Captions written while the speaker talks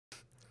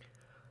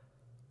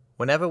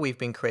Whenever we've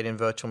been creating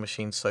virtual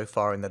machines so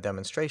far in the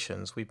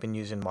demonstrations, we've been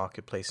using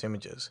marketplace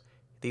images.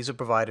 These are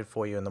provided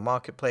for you in the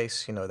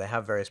marketplace. They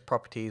have various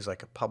properties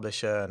like a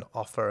publisher, an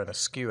offer, and a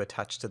SKU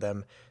attached to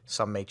them.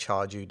 Some may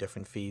charge you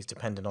different fees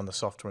depending on the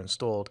software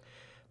installed.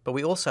 But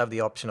we also have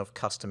the option of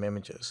custom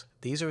images.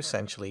 These are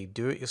essentially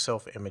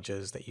do-it-yourself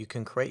images that you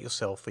can create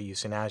yourself for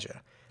use in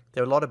Azure.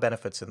 There are a lot of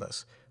benefits in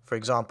this. For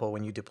example,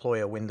 when you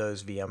deploy a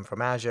Windows VM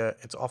from Azure,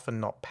 it's often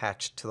not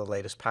patched to the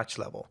latest patch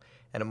level,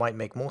 and it might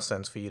make more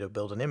sense for you to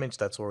build an image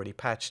that's already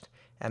patched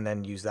and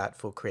then use that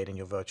for creating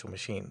your virtual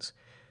machines.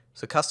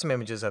 So custom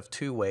images have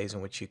two ways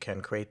in which you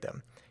can create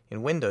them.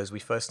 In Windows, we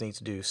first need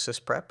to do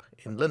Sysprep.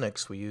 In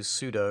Linux, we use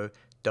sudo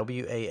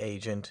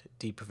wa-agent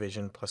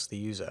dprovision plus the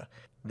user.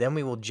 Then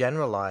we will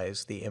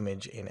generalize the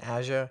image in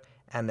Azure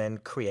and then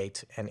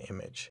create an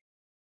image.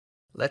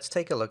 Let's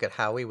take a look at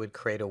how we would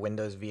create a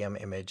Windows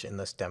VM image in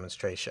this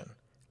demonstration.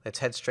 Let's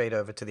head straight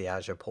over to the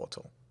Azure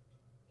portal.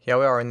 Here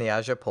we are in the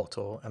Azure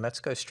portal, and let's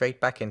go straight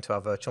back into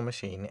our virtual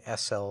machine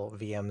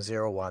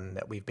SL-VM01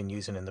 that we've been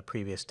using in the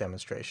previous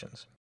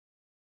demonstrations.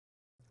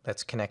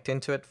 Let's connect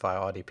into it via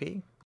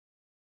RDP.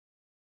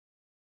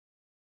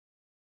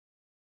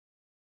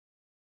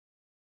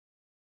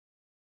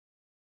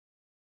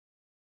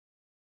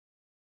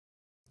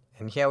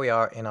 And here we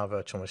are in our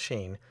virtual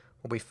machine.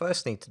 What we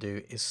first need to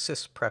do is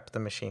sysprep the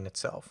machine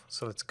itself.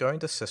 So let's go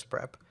into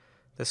sysprep.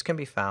 This can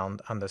be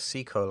found under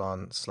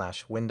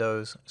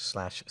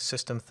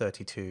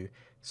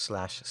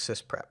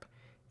c:/windows/system32/sysprep.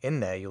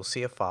 In there, you'll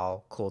see a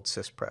file called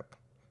sysprep.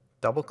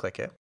 Double-click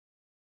it.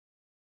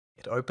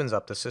 It opens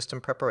up the system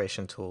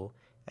preparation tool,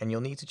 and you'll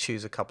need to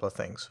choose a couple of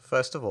things.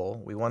 First of all,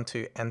 we want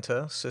to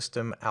enter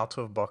System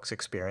Out-of-Box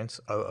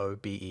Experience,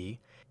 OOBE,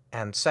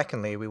 and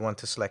secondly, we want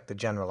to select the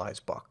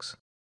Generalized box.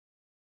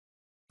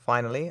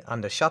 Finally,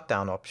 under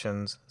Shutdown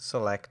options,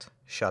 select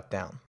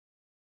Shutdown.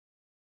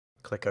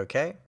 Click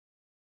OK.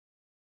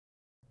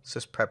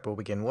 Sysprep will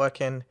begin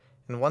working,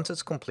 and once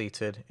it's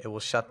completed, it will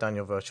shut down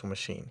your virtual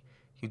machine.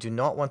 You do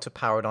not want to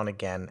power it on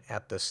again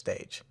at this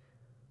stage.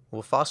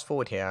 We'll fast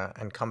forward here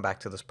and come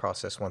back to this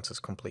process once it's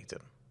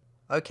completed.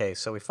 Okay,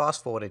 so we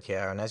fast forwarded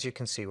here, and as you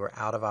can see, we're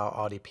out of our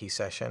RDP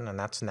session, and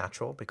that's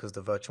natural because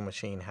the virtual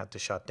machine had to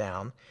shut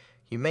down.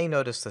 You may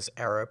notice this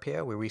error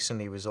appear. We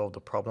recently resolved a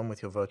problem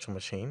with your virtual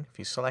machine. If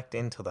you select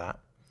into that,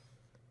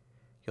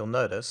 you'll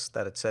notice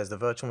that it says the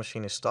virtual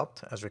machine is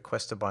stopped as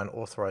requested by an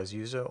authorized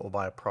user or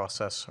by a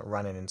process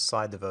running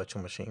inside the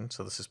virtual machine.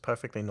 So this is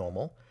perfectly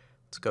normal.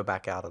 Let's go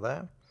back out of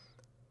there.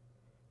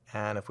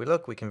 And if we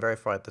look, we can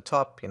verify at the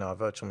top, our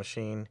virtual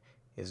machine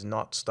is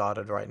not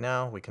started right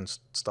now. We can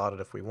start it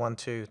if we want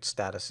to. Its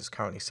status is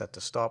currently set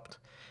to stopped.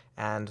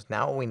 And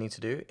now all we need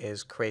to do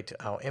is create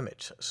our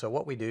image. So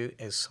what we do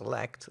is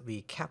select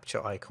the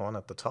capture icon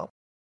at the top.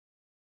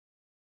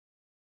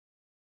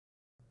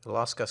 It'll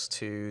ask us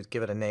to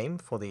give it a name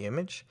for the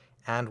image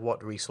and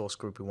what resource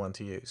group we want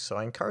to use. So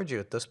I encourage you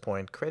at this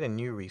point, create a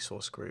new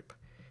resource group.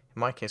 In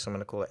my case, I'm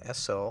going to call it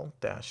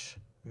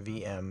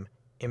SL-VM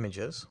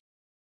images.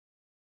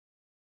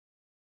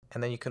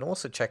 And then you can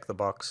also check the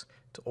box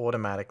to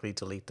automatically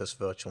delete this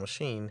virtual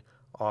machine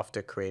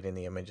after creating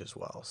the image as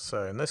well.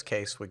 So in this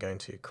case, we're going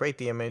to create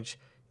the image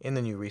in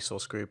the new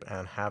resource group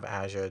and have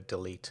Azure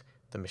delete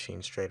the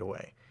machine straight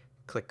away.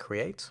 Click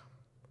Create.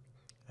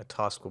 A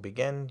task will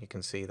begin. You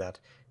can see that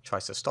it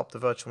tries to stop the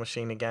virtual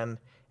machine again,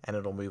 and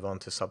it'll move on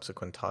to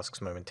subsequent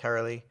tasks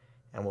momentarily.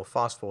 And we'll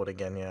fast forward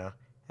again here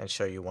and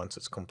show you once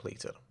it's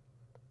completed.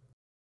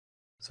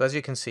 So as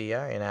you can see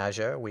here in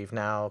Azure, we've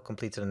now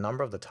completed a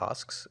number of the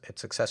tasks. It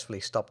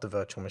successfully stopped the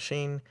virtual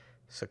machine,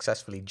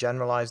 successfully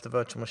generalized the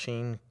virtual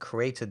machine,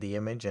 created the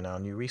image in our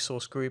new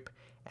resource group,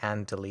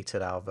 and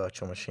deleted our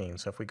virtual machine.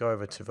 So if we go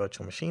over to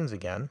virtual machines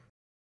again,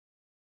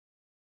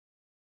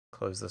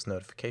 close this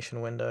notification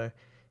window,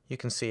 you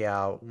can see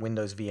our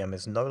Windows VM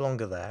is no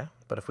longer there.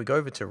 But if we go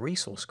over to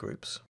resource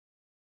groups,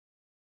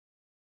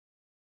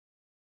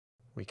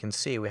 we can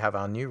see we have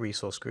our new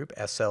resource group,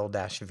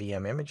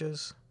 SL-VM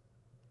images.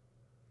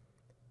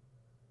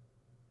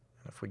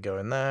 If we go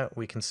in there,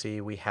 we can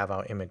see we have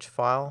our image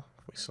file.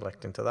 If we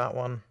select into that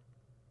one,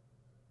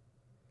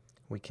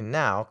 we can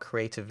now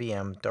create a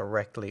VM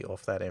directly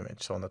off that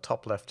image. So on the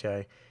top left here,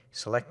 you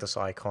select this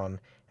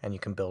icon and you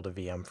can build a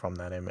VM from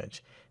that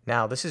image.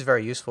 Now this is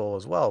very useful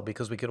as well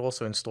because we could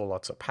also install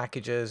lots of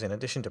packages. In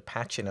addition to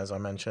patching, as I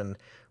mentioned,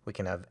 we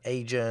can have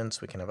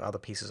agents, we can have other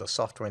pieces of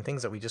software and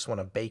things that we just want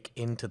to bake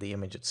into the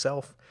image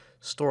itself,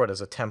 store it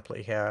as a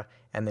template here,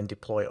 and then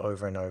deploy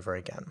over and over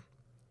again.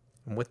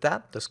 And with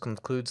that, this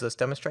concludes this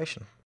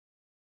demonstration.